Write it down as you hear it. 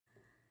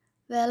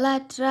Well, I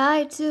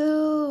tried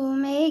to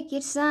make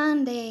it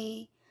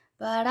Sunday,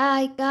 but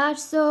I got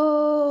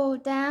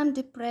so damn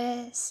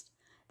depressed.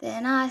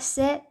 Then I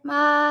set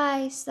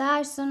my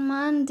sights on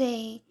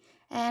Monday,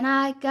 and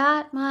I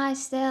got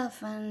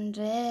myself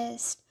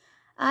undressed.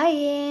 I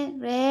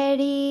ain't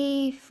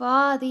ready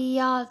for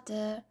the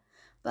altar,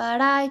 but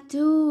I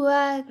do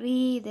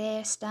agree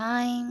there's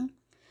time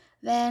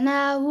when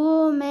a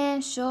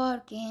woman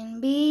sure can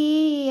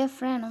be a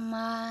friend of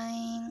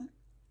mine.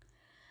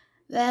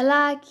 Well,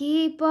 I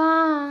keep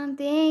on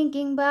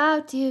thinking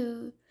about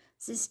you,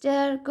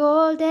 Sister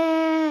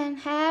Golden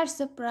Hair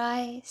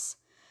Surprise,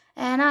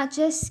 and I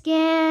just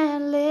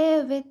can't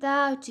live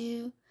without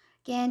you.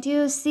 Can't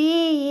you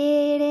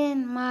see it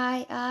in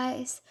my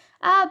eyes?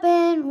 I've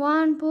been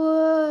one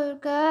poor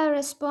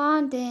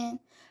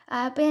correspondent.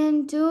 I've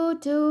been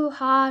too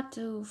hard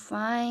to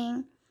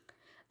find.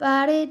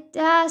 But it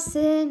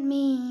doesn't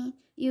mean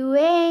you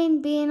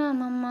ain't been on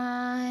my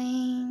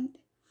mind.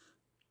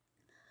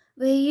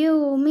 Will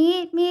you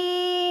meet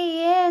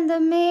me in the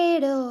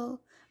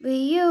middle? Will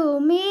you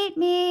meet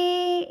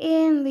me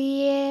in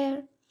the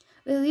air?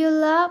 Will you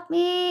love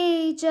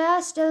me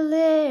just a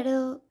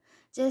little,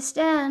 just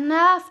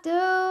enough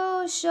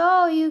to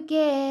show you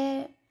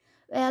care?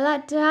 Well, I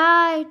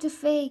try to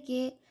fake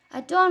it,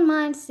 I don't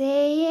mind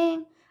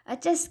saying, I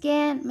just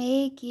can't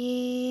make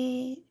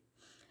it.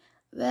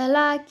 Well,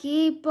 I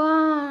keep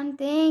on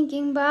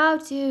thinking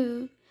about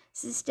you,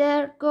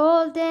 Sister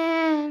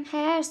Golden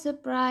Hair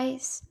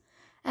Surprise,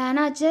 and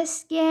I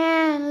just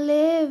can't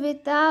live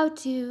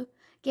without you.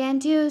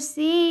 Can't you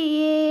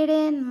see it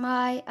in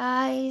my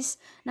eyes?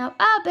 Now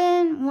I've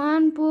been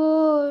one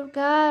poor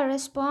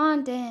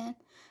correspondent.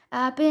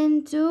 I've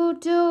been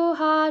too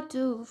hard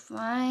to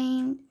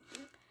find.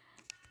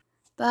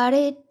 But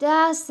it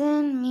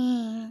doesn't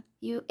mean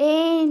you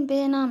ain't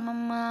been on my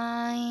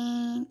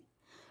mind.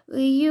 Will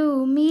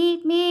you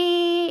meet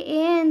me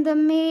in the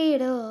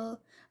middle?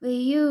 Will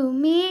you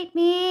meet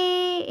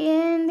me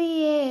in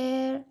the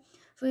air?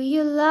 Will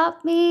you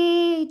love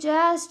me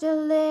just a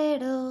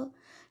little,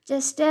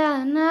 just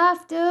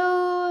enough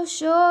to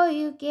show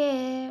you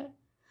care?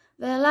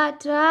 Well, I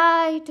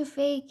try to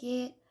fake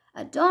it,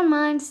 I don't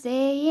mind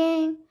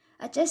saying,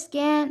 I just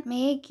can't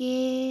make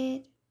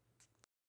it.